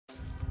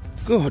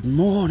Good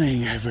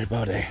morning,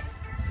 everybody.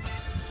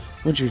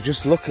 Would you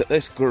just look at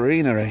this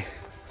greenery?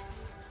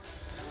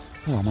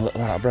 Oh, I'm a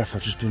little out of breath.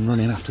 I've just been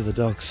running after the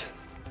dogs.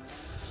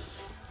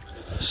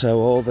 So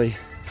all the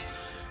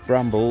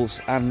brambles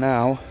and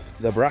now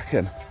the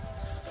bracken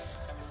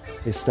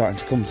is starting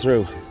to come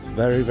through.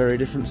 Very, very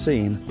different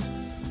scene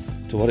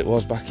to what it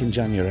was back in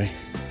January.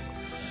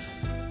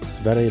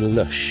 Very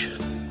lush.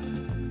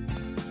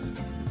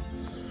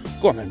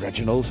 Go on then,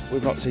 Reginald.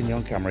 We've not seen you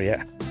on camera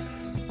yet.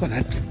 Go on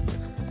then.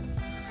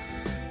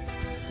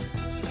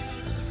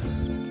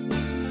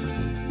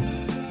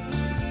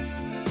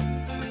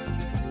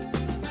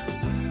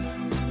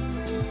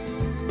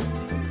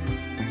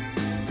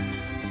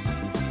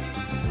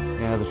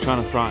 Yeah, they're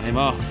trying to frighten him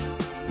off.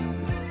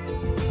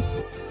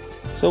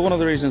 So one of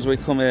the reasons we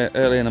come here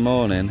early in the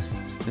morning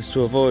is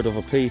to avoid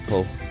other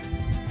people.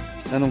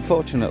 And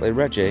unfortunately,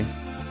 Reggie,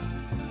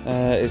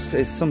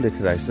 it's Sunday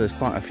today, so there's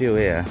quite a few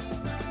here.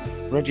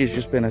 Reggie's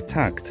just been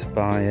attacked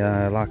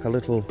by like a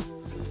little,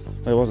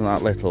 well, it wasn't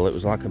that little, it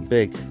was like a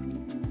big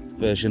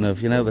version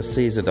of, you know, the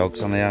Caesar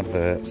dogs on the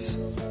adverts.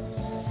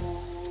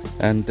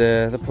 And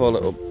the poor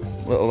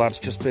little lad's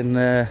just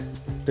been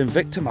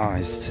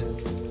victimised.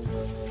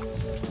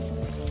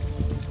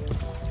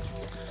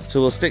 So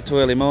we'll stick to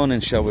early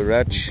morning, shall we,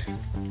 Reg?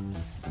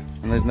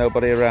 And there's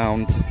nobody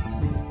around.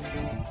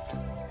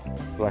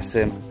 Bless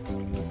him.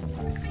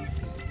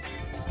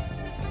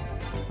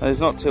 And he's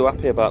not too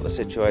happy about the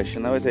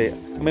situation, though, is he?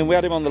 I mean, we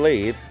had him on the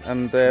lead,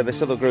 and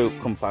this other group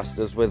come past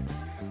us with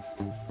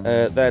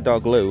their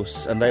dog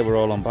loose, and they were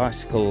all on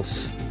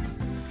bicycles.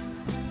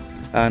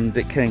 And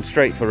it came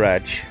straight for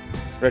Reg.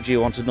 Reggie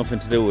wanted nothing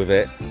to do with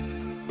it.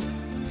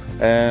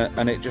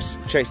 And it just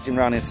chased him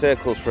around in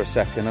circles for a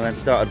second, and then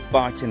started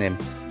biting him.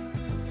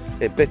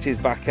 It bit his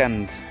back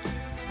end,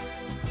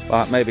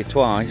 like maybe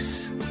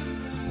twice.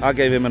 I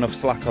gave him enough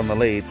slack on the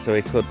lead so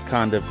he could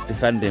kind of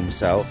defend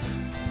himself.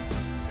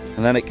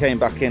 And then it came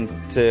back in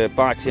to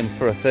bite him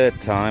for a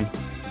third time.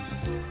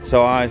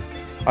 So I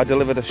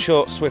delivered a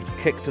short, swift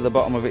kick to the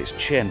bottom of its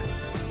chin,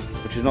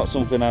 which is not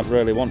something I'd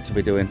really want to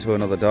be doing to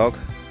another dog.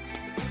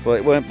 But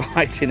it weren't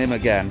biting him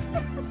again.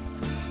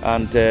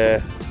 And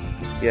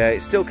yeah,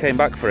 it still came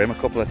back for him a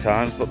couple of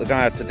times, but the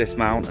guy had to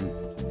dismount and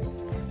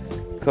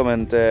come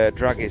and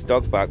drag his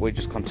dog back. We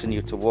just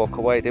continued to walk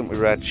away, didn't we,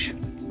 Reg?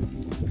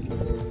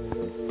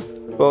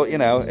 But, you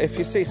know, if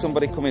you see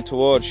somebody coming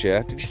towards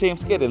you, did you see him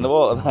skid in the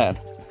water then?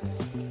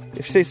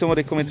 If you see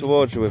somebody coming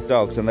towards you with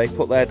dogs and they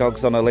put their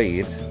dogs on a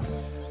lead,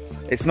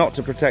 it's not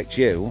to protect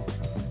you,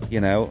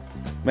 you know.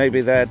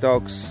 Maybe their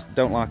dogs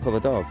don't like other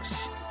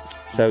dogs.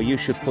 So you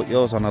should put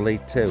yours on a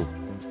lead too,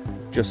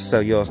 just so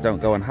yours don't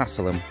go and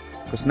hassle them.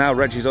 Because now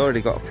Reggie's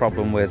already got a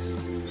problem with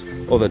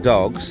other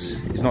dogs.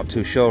 He's not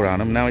too sure on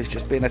them. Now he's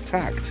just been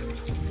attacked.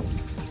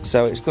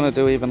 So it's going to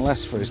do even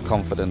less for his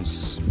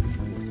confidence.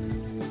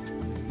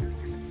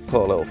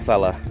 Poor little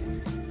fella.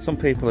 Some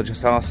people are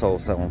just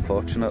arseholes though,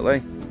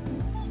 unfortunately.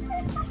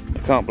 I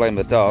can't blame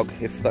the dog.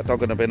 If that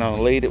dog had been on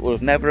a lead, it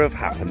would never have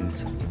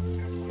happened.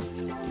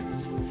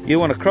 You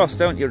want to cross,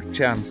 don't you,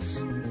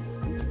 Chance?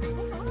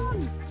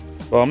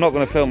 Well, I'm not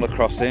going to film the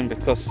crossing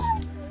because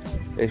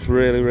it's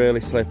really,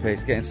 really slippy.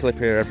 It's getting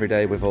slippier every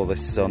day with all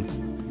this sun.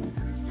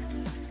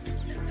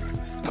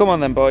 Come on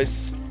then,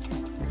 boys.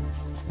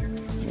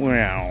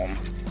 Wow.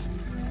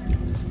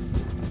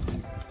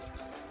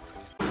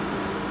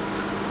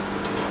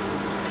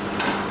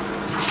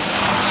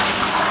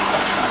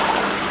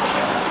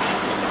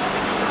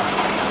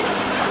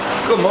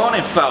 Good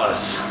morning,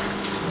 fellas.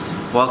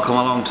 Welcome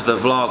along to the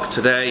vlog.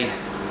 Today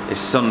is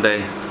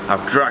Sunday.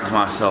 I've dragged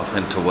myself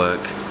into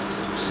work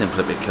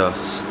simply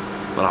because,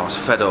 well, I was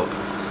fed up,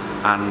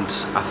 and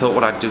I thought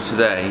what I'd do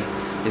today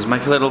is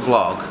make a little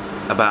vlog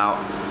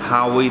about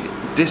how we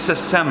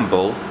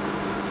disassemble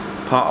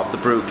part of the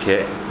brew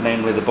kit,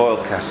 namely the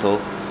boil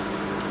kettle,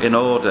 in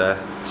order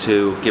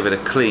to give it a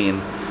clean.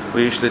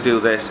 We usually do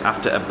this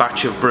after a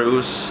batch of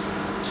brews,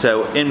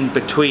 so in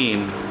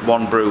between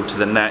one brew to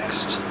the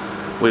next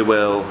we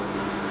will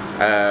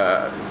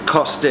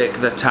caustic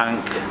the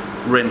tank,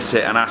 rinse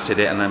it and acid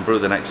it, and then brew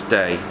the next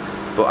day.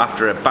 But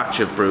after a batch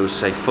of brews,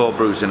 say 4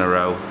 brews in a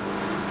row,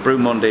 brew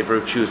Monday,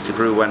 brew Tuesday,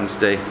 brew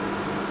Wednesday,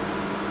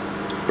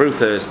 brew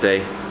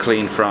Thursday,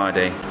 clean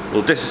Friday,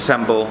 we'll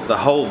disassemble the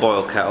whole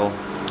boil kettle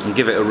and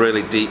give it a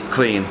really deep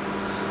clean.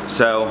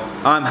 So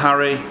I'm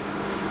Harry,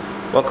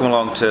 welcome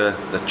along to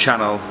the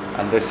channel,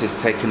 and this is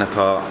taking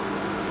apart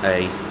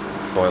a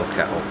boil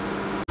kettle.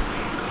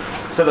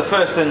 So the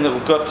first thing that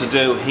we've got to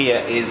do here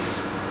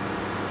is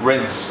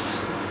rinse.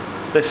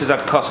 This has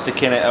had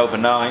caustic in it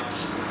overnight.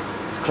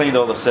 It's cleaned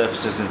all the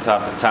surfaces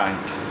inside the tank,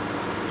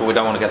 but we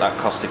don't want to get that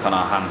caustic on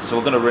our hands, so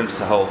we're going to rinse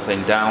the whole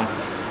thing down,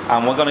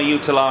 and we're going to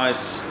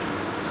utilize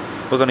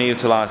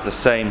the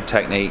same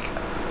technique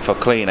for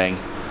cleaning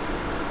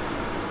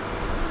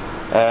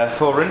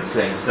for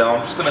rinsing. So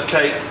I'm just going to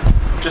take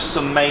just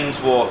some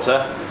mains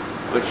water,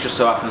 which just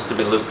so happens to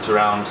be looped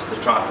around the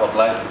tripod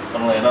leg,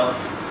 funnily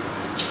enough.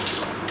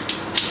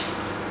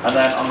 And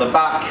then on the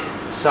back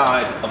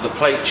side of the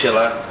plate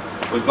chiller,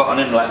 we've got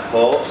an inlet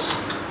port,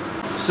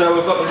 So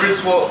we've got the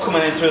rinse water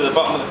coming in through the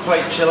bottom of the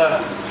plate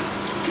chiller.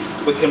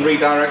 We can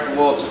redirect the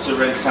water to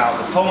rinse out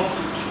the pump.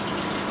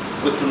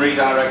 We can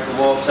redirect the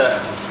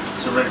water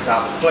to rinse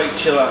out the plate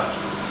chiller.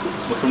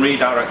 We can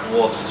redirect the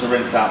water to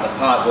rinse out the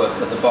pipework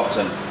at the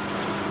bottom.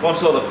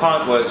 Once all the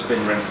pipework's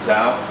been rinsed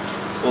out,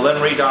 we'll then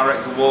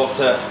redirect the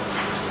water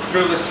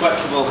through this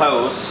flexible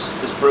hose,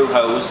 this brew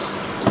hose,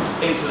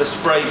 into the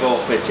spray bore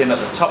fitting at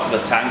the top of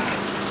the tank,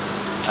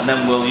 and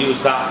then we'll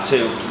use that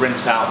to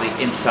rinse out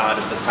the inside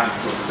of the tank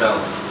itself.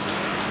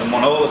 And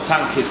when all the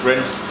tank is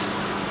rinsed,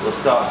 we'll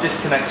start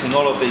disconnecting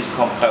all of these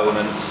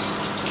components,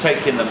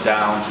 taking them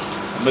down,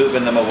 and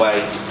moving them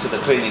away to the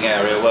cleaning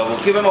area where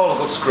we'll give them all a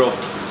good scrub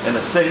in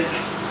the sink,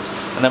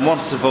 and then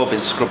once they've all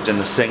been scrubbed in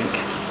the sink,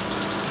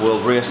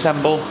 we'll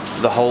reassemble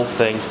the whole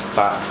thing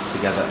back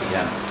together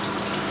again.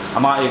 I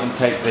might even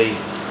take the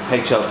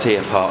HLT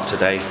apart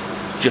today,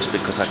 just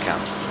because I can.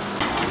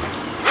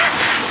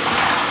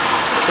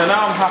 So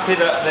now I'm happy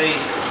that the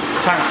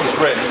tank is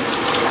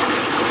rinsed,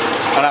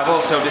 and I've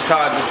also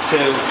decided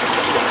to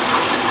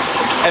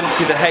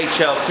empty the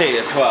HLT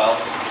as well.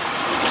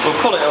 We'll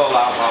pull it all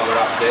out while we're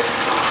at it.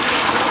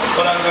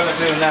 What I'm going to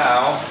do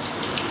now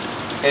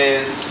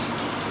is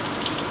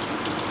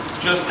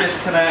just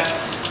disconnect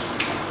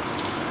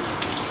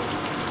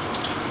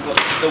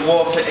the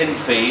water in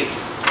feed.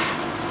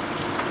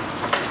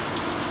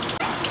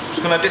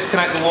 I'm going to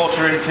disconnect the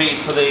water in feed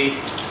for the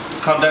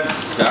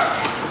condenser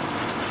stack,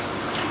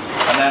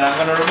 and then I'm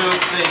going to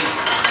remove the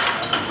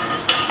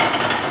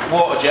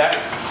water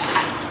jets,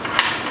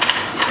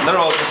 and they're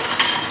all just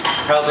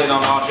held in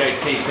on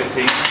RJT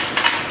fittings.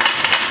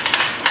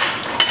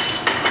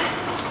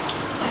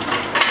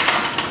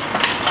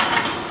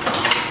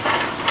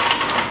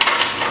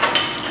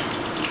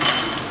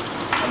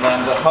 And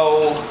then the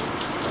whole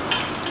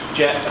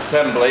jet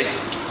assembly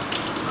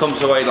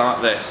comes away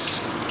like this.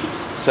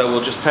 So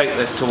we'll just take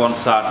this to one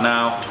side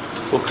now.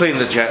 We'll clean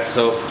the jets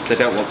up, they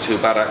don't look too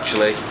bad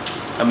actually,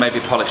 and maybe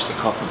polish the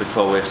copper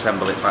before we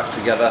assemble it back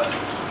together.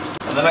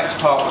 And the next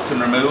part we can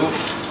remove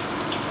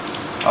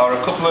are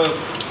a couple of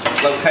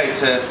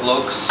locator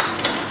lugs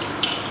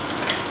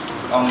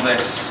on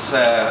this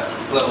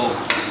little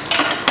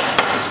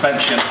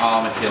suspension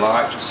arm, if you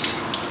like.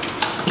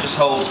 Just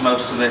holds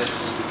most of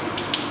this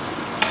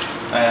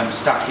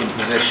stack in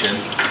position.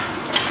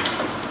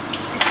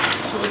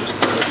 So we'll just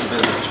give this a bit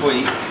of a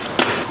tweak.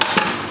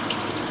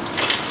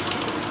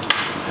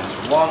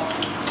 One.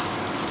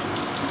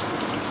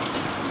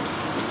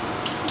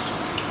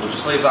 We'll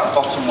just leave that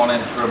bottom one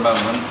in for a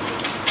moment.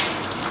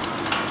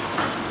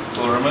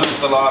 We'll remove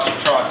the large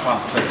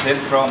tri-clamp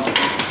fitting from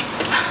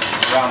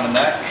around the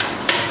neck.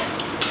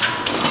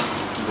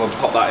 We'll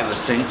pop that in the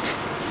sink.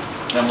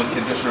 Then we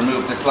can just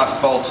remove this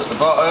last bolt at the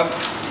bottom.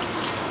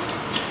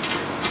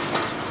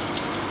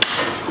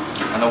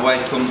 And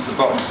away comes the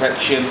bottom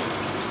section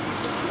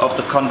of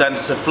the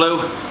condenser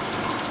flue.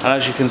 And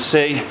as you can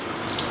see,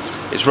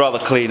 it's rather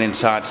clean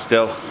inside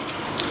still.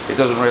 It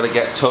doesn't really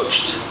get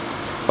touched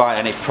by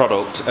any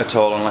product at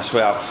all unless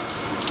we have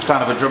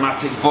kind of a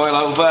dramatic boil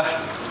over.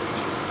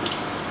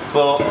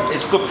 But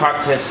it's good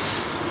practice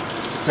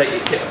to take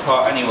your kit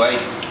apart anyway,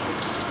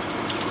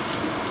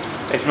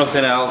 if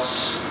nothing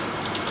else,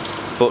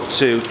 but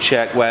to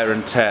check wear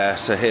and tear.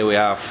 So here we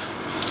have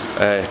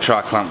a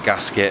tri-clamp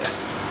gasket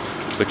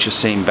which has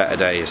seen better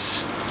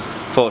days.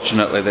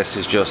 Fortunately this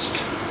is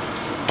just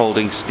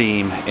holding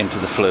steam into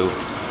the flue,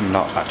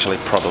 not actually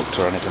product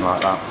or anything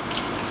like that.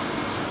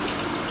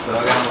 So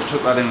again, we'll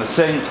chuck that in the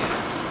sink.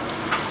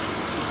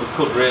 We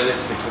could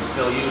realistically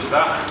still use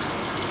that.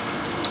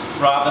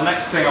 Right, the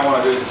next thing I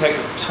want to do is take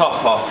the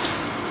top off.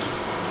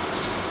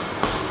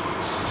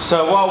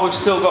 So while we've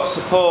still got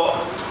support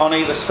on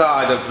either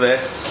side of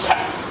this,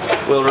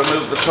 we'll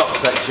remove the top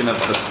section of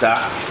the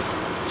stack,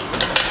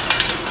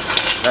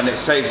 and it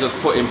saves us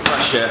putting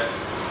pressure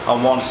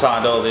on one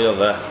side or the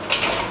other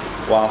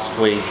whilst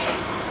we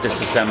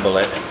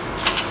disassemble it.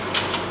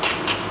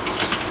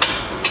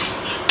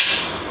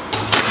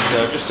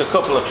 So just a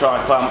couple of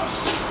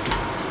tri-clamps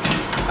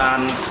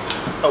and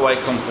away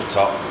comes the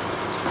top.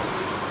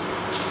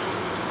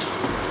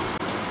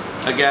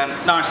 Again,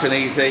 nice and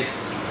easy.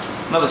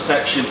 Another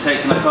section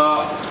taken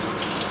apart.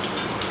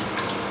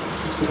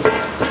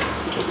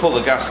 We'll pull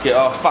the gasket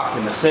off, back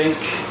in the sink.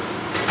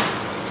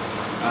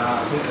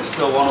 I think there's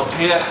still one up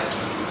here.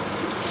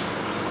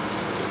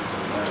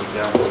 There we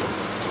go.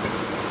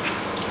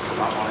 Put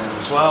that one in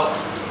as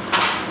well.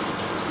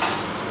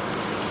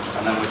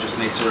 And then we just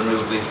need to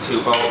remove these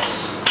two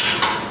bolts.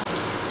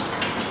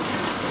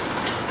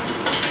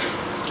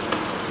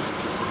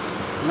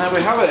 And there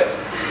we have it.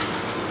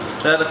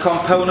 They're the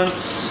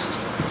components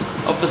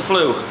of the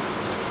flue.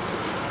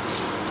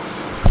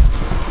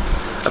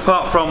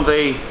 Apart from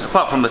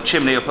the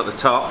chimney up at the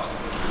top,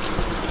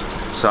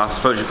 so I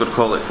suppose you could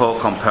call it 4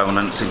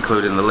 components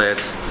including the lid,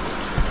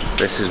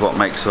 this is what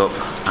makes up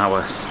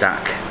our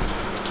stack.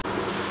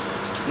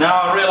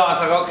 Now I realise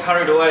I got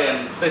carried away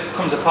and this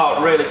comes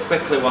apart really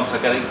quickly once I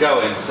get it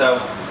going. So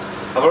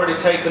I've already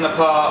taken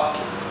apart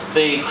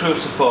the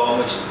cruciform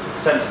which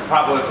sends the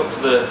pipework up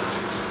to the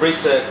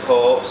recirc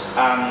port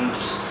and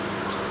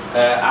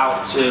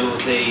out to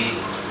the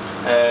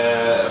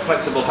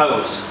flexible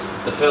hose,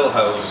 the fill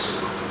hose.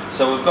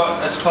 So we've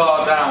got as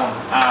far down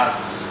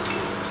as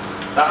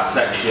that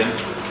section,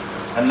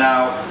 and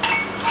now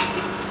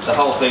the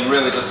whole thing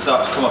really does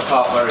start to come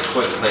apart very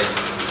quickly.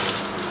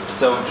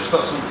 So we've just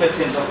got some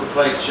fittings off the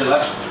plate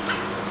chiller,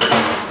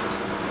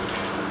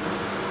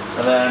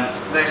 and then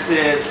this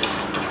is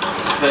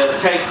the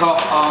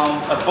take-off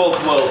arm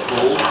above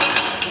whirlpool.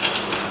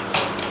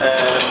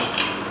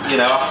 You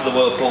know, after the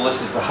whirlpool,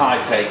 this is the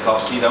high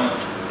take-off, so you don't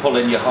pull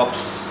in your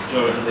hobs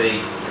during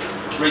the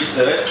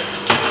recirc.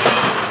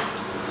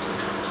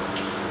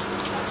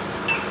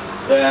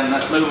 Then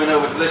moving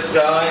over to this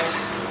side,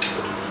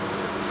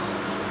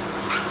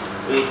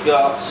 we've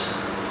got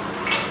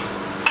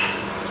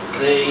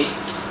the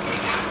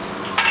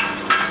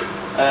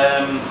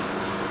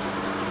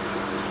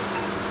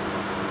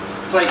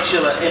plate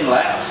chiller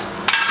inlet.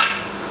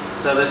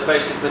 So this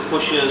basically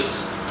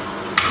pushes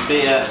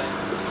beer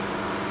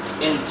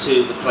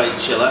into the plate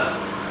chiller.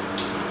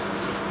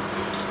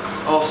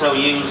 Also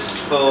used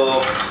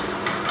for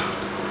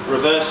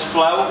reverse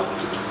flow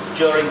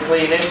during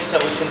cleaning, so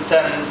we can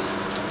send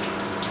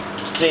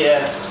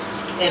beer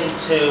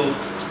into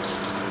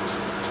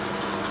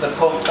the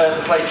pump,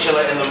 the plate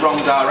chiller in the wrong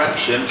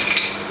direction,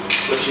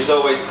 which is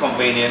always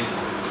convenient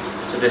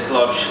to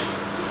dislodge.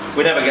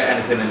 We never get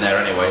anything in there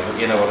anyway, but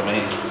you know what I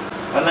mean.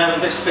 And then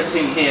this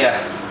fitting here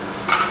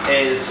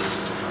is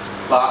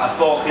like a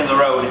fork in the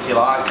road, if you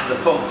like. So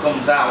the pump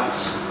comes out,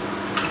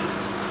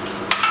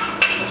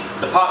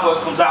 the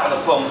pipework comes out of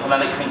the pump, and then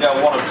it can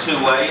go one of two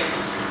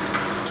ways.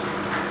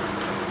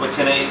 We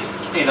can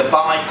either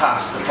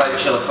bypass the plate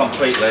chiller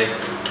completely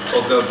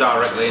or go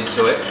directly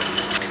into it.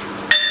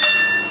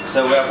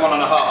 So we have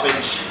 1.5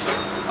 inch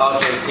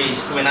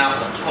RJTs coming out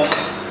of the pump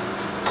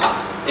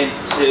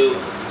into,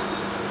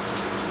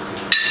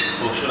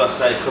 or should I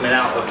say coming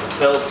out of the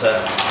filter,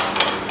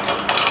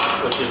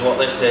 which is what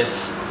this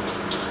is,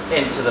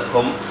 into the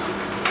pump.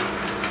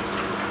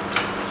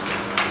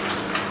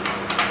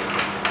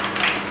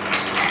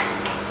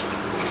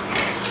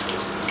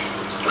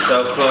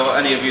 So for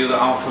any of you that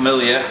aren't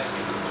familiar,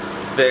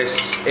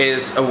 this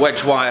is a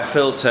wedge wire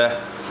filter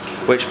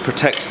which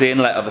protects the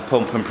inlet of the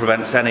pump and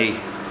prevents any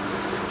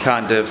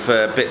kind of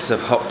bits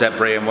of hot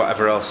debris and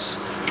whatever else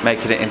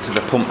making it into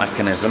the pump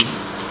mechanism.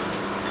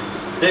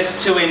 This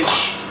 2-inch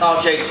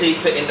RJT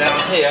fitting down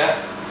here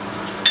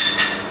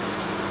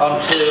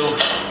onto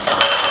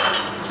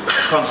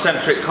a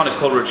concentric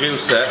conical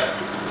reducer.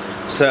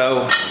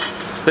 So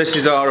this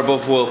is our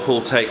above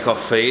whirlpool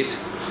takeoff feed,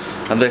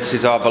 and this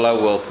is our below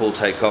whirlpool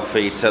takeoff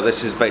feed. So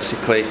this is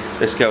basically,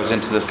 this goes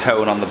into the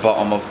cone on the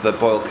bottom of the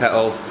boil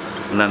kettle,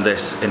 and then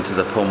this into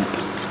the pump.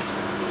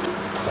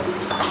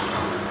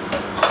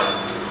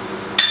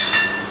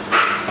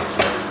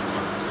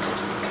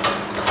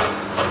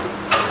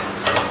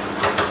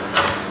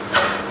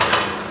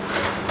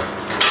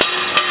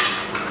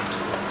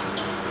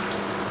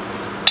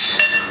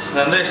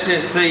 And this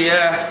is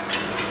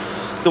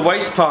the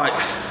waste pipe.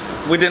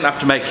 We didn't have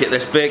to make it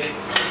this big,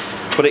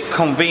 but it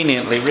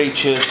conveniently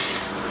reaches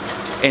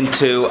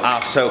into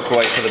our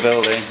soakaway for the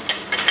building,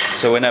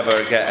 so we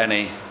never get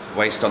any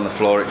waste on the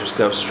floor. It just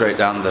goes straight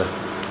down the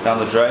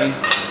drain.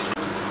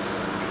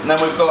 And then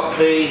we've got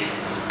the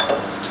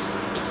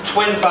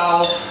twin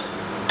valve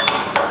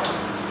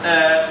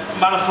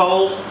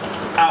manifold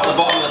out the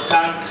bottom of the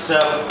tank. So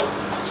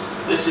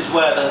this is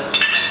where the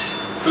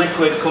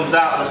liquid comes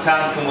out of the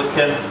tank, and we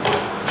can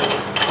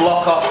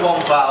block off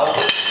one valve.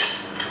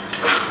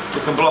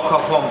 We can block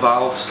off one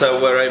valve, so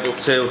we're able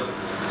to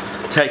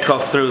take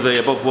off through the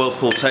above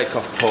whirlpool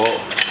takeoff port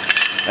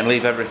and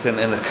leave everything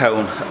in the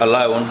cone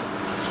alone,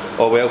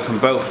 or we open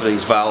both of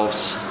these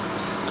valves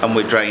and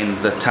we drain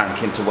the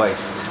tank into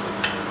waste.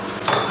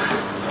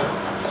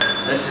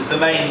 This is the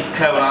main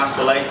cone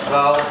isolator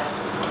valve.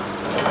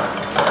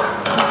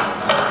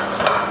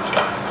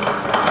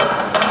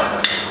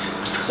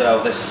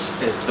 So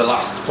this is the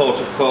last port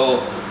of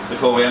call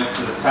before we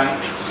empty the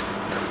tank.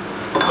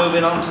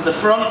 Moving on to the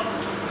front,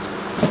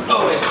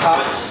 always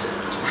tight.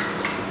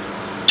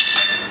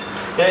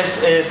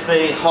 This is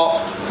the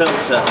hop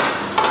filter.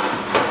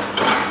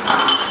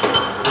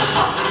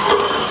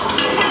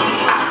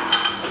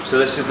 So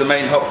this is the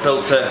main hop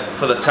filter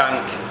for the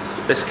tank.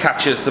 This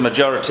catches the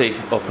majority,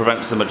 or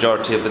prevents the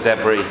majority of the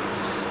debris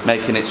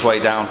making its way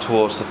down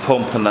towards the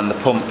pump, and then the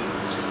pump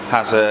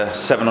has a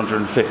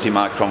 750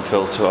 micron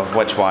filter of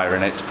wedge wire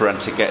in it to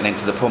prevent it getting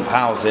into the pump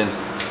housing.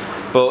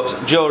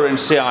 But during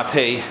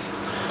CIP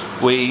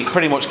we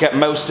pretty much get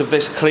most of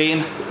this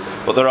clean,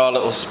 but there are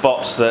little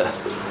spots that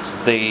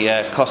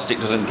the caustic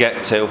doesn't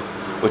get to,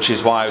 which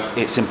is why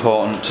it's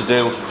important to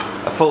do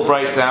a full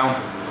breakdown.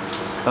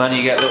 And then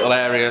you get little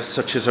areas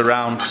such as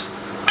around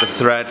the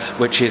thread,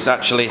 which is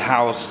actually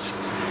housed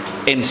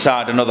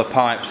inside another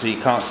pipe, so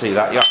you can't see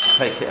that. You have to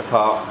take it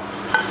apart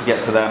to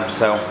get to them.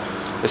 So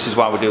this is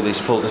why we do these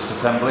full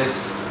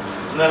disassemblies.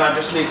 And then I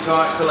just need to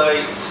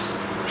isolate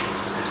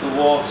the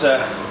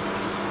water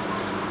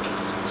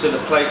to the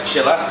plate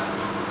chiller.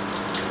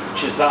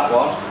 much as that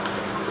one,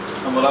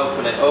 and we'll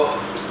open it up,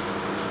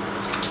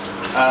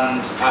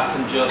 and I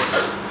can just,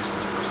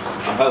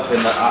 I'm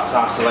hoping that that's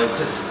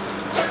isolated.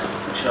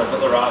 Make sure I've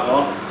got the right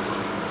one.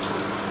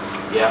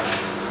 Yeah.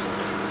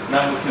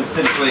 Now we can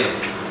simply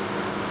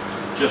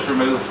just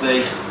remove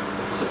the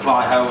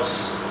supply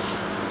hose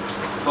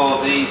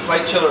for the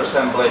plate chiller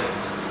assembly,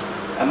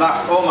 and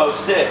that's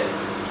almost it.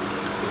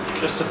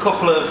 Just a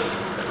couple of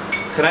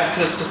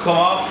connectors to come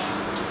off,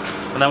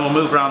 and then we'll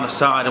move around the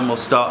side and we'll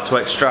start to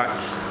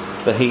extract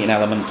the heating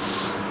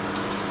elements.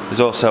 There's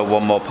also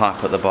one more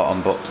pipe at the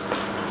bottom, but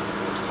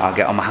I'll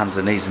get on my hands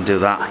and knees and do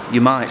that. You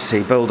might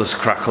see builder's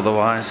crack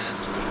otherwise,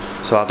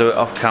 so I'll do it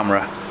off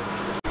camera.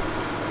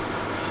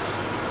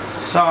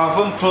 So I've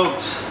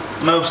unplugged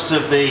most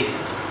of the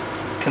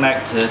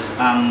connectors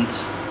and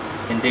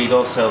indeed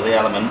also the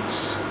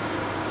elements,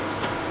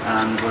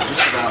 and we're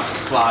just about to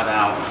slide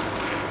out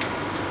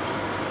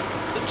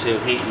the two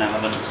heating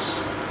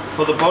elements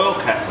for the boil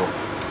kettle.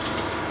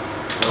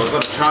 So we've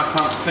got a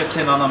tri-clamp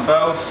fitting on them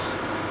both.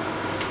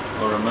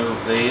 We'll remove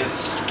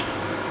these.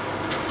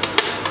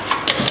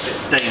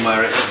 It's staying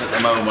where it is at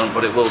the moment,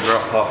 but it will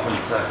drop off in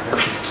a second.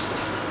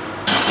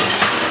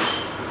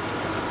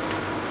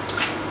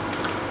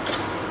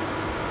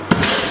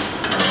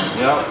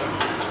 Yep.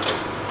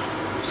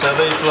 So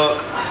these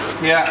look,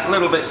 yeah, a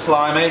little bit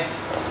slimy.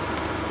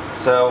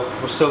 So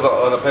we've still got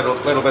a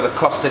little bit of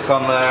caustic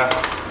on there,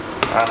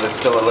 and there's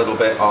still a little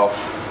bit of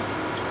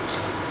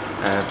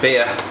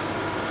beer.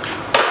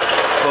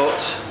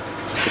 But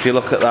if you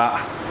look at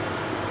that,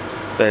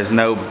 there's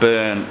no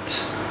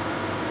burnt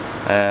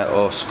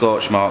or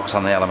scorch marks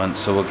on the elements,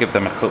 so we'll give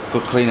them a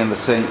good clean in the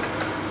sink.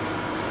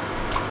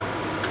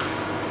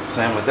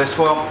 Same with this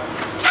one.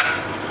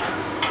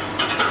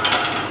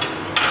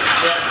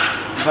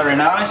 Very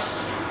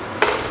nice,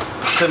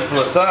 simple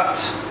as that.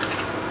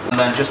 And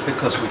then just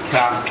because we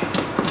can,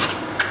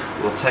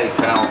 we'll take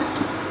out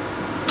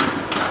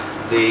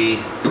the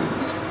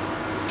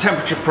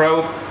temperature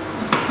probe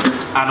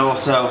and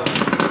also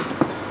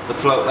the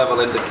float level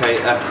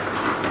indicator.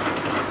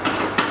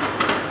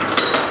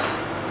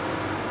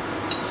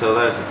 So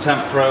there's the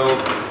temp probe.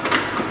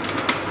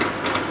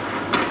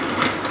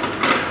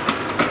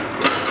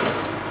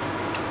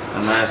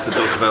 And there's the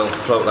Duckbill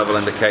float level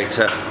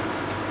indicator.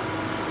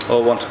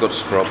 All want a good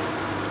scrub.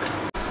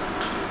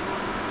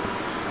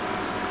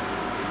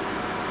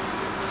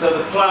 So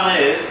the plan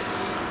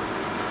is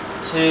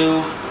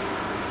to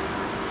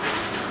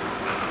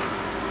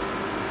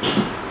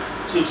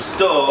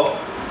store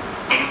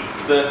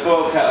the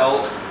boil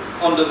kettle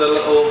under the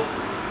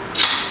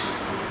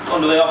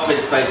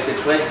office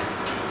basically.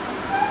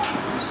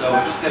 So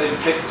we're just getting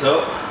picked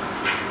up.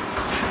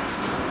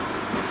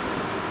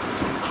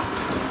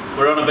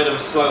 We're on a bit of a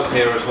slope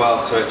here as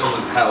well, so it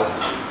doesn't help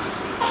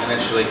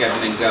initially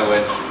getting and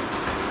going.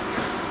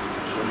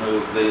 Just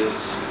remove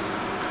these.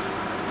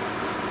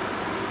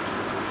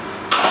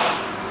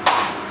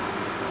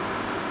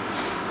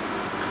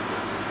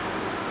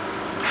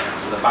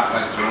 So the back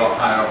legs are a lot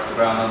higher off the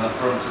ground than the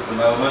front at the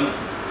moment.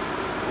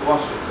 But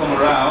once we come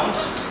around,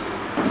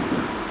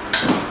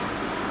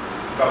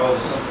 grab hold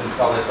of something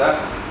solid there.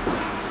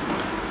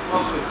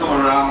 Once we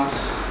come around,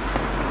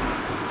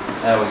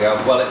 there we go.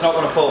 Well, it's not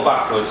going to fall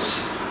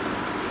backwards.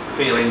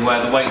 Feeling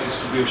where the weight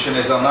distribution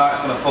is on that,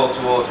 it's going to fall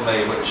towards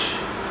me, which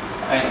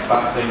ain't a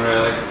bad thing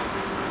really.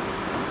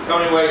 It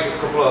only weighs a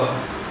couple of,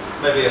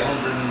 maybe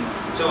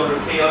 100,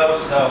 200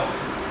 kilos, so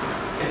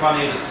if I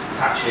needed to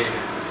catch it,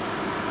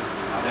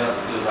 I'll be able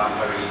to do that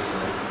very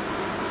easily.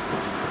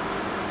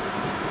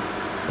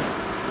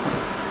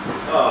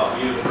 Oh,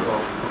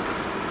 beautiful.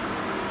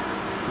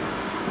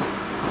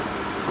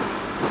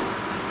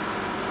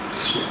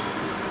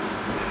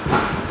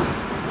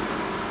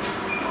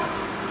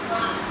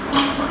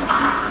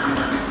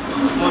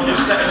 We'll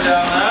just set it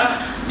down there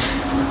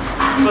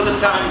for the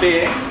time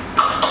being.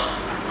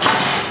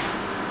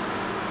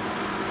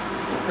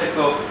 We'll pick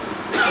up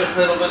this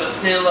little bit of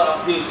steel that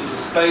I've used as a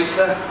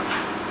spacer.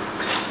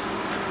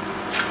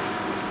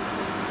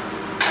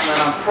 And then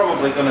I'm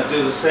probably going to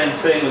do the same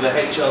thing with the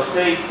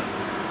HLT.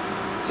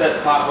 Take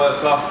the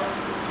pipework off,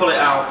 pull it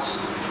out.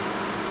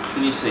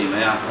 Can you see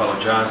me? I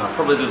apologise. I'll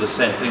probably do the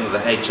same thing with the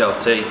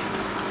HLT.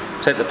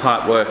 Take the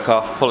pipework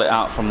off, pull it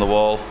out from the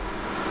wall.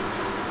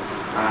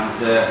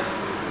 And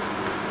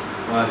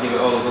well, give it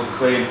all a good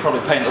clean,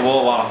 probably paint the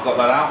wall while I've got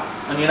that out.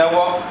 And you know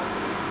what?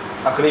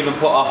 I could even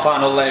put our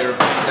final layer of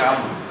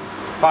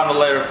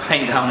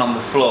paint down on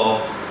the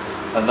floor,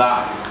 and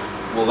that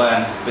will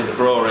then be the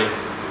brewery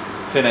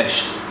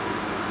finished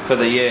for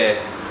the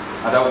year.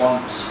 I don't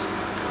want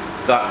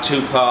that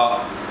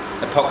two-part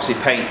epoxy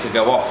paint to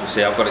go off, you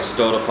see. I've got it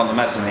stored up on the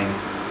mezzanine.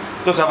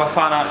 It does have a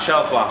finite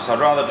shelf life, so I'd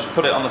rather just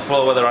put it on the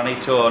floor whether I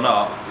need to or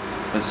not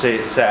than see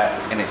it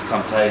set in its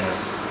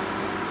containers.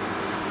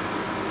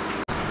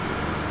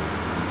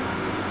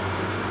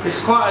 It's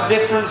quite a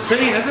different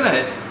scene, isn't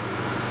it?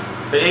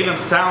 It even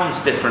sounds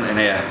different in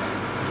here,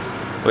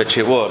 which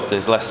it would.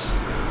 There's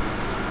less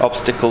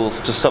obstacles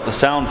to stop the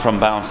sound from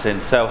bouncing.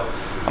 So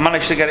I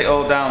managed to get it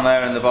all down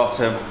there in the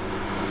bottom.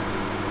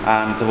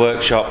 and the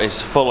workshop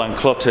is full and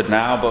cluttered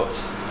now, but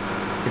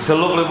it's a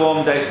lovely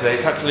warm day today.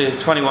 It's actually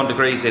 21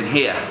 degrees in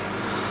here.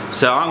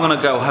 So I'm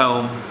gonna go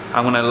home.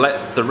 I'm gonna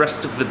let the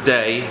rest of the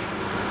day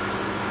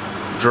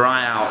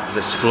dry out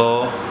this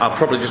floor. I'll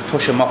probably just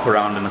push a mop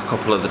around in a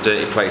couple of the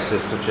dirty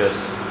places, such as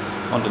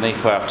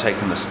underneath where I've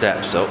taken the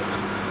steps up.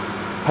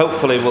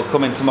 Hopefully we'll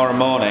come in tomorrow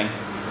morning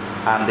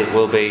and it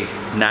will be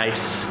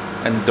nice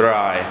and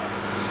dry.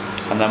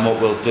 And then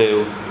what we'll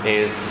do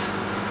is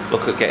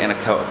look at getting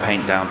a coat of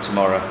paint down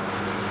tomorrow.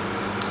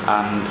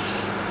 And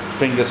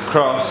fingers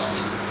crossed,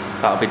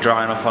 that'll be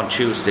dry enough on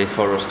Tuesday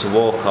for us to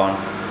walk on,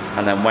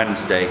 and then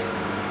Wednesday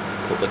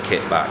put the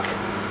kit back.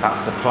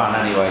 That's the plan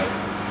anyway.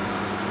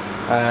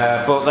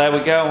 But there we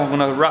go, I'm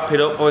going to wrap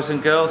it up, boys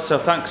and girls. So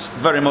thanks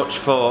very much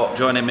for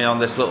joining me on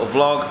this little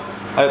vlog.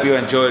 I hope you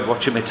enjoyed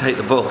watching me take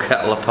the bull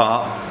kettle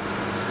apart.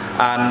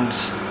 And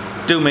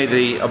do me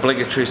the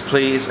obligatories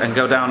please, and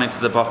go down into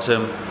the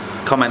bottom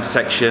comment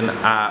section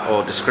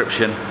or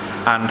description,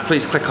 and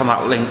please click on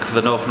that link for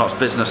the North Notts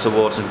Business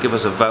Awards and give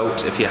us a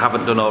vote if you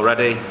haven't done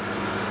already.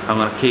 I'm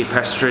going to keep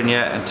pestering you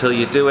until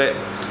you do it.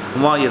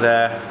 And while you're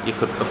there, you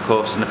could of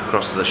course nip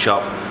across to the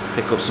shop,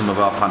 pick up some of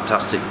our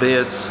fantastic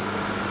beers,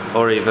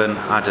 or even,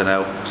 I don't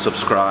know,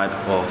 subscribe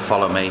or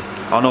follow me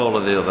on all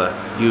of the other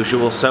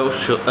usual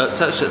socials. I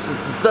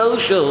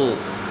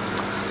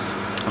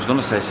was going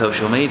to say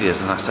social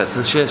medias and I said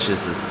socials.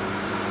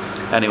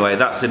 Anyway,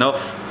 that's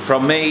enough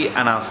from me,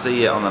 and I'll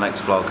see you on the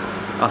next vlog.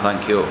 Oh,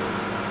 thank you.